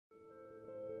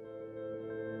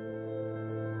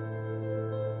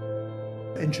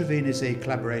INTRAVENE is a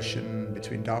collaboration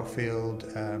between DARKFIELD,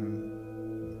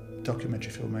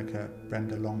 documentary filmmaker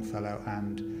Brenda Longfellow,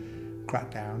 and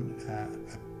Crackdown, a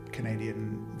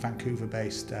Canadian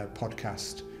Vancouver-based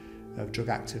podcast of drug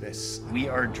activists. We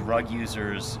are drug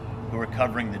users who are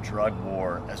covering the drug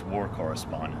war as war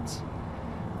correspondents.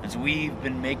 And so we've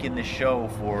been making this show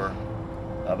for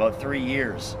about 3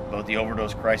 years about the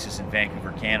overdose crisis in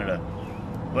Vancouver, Canada.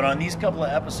 But on these couple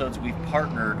of episodes, we've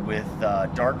partnered with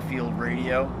DARKFIELD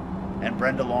Radio and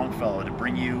Brenda Longfellow to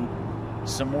bring you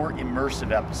some more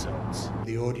immersive episodes.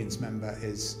 The audience member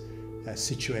is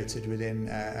situated within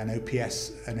an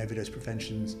OPS, an overdose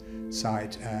prevention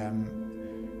site,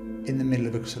 in the middle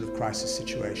of a sort of crisis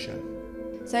situation.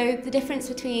 So the difference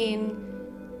between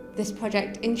this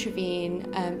project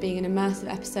INTRAVENE being an immersive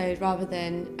episode rather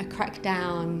than a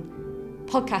Crackdown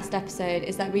podcast episode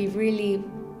is that we really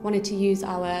wanted to use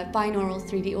our binaural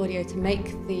 3D audio to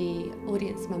make the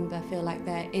audience member feel like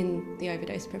they're in the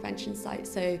overdose prevention site.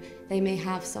 So they may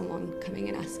have someone coming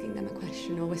and asking them a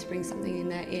question or whispering something in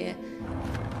their ear.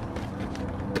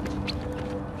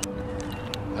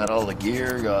 Got all the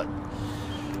gear, got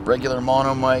regular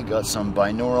mono mic, got some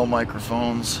binaural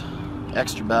microphones,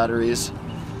 extra batteries.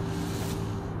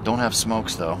 Don't have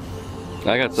smokes though.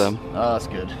 I got some. Oh, that's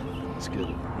good. That's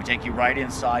good. We take you right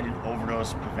inside an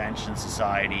overdose prevention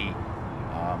society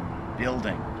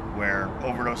building where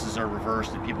overdoses are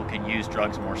reversed and people can use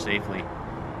drugs more safely.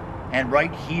 And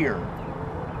right here,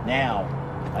 now,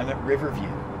 I'm at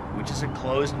RIVERVIEW, which is a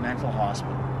closed mental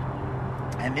hospital.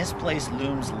 And this place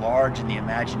looms large in the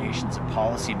imaginations of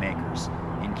policymakers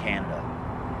in Canada.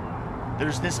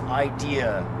 There's this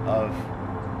idea of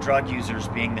drug users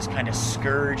being this kind of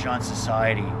scourge on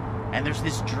society, and there's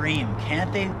this dream,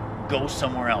 can't they go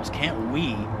somewhere else? Can't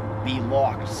we be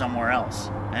locked somewhere else?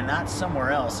 And that somewhere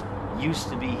else used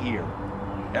to be here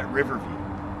at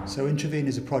RIVERVIEW. So INTRAVENE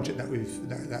is a project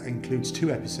that includes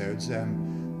 2 episodes.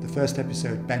 The first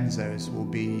episode, Benzos, will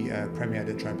be premiered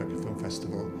at Tribeca Film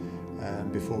Festival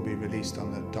before being released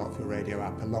on the DARKFIELD Radio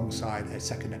app alongside a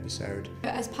second episode.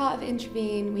 As part of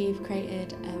INTRAVENE, we've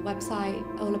created a website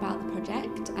all about the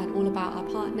project and all about our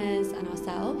partners and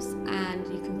ourselves, and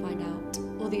you can find out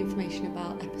all the information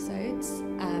about episodes,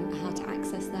 how to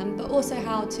access them, but also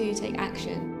how to take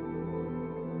action.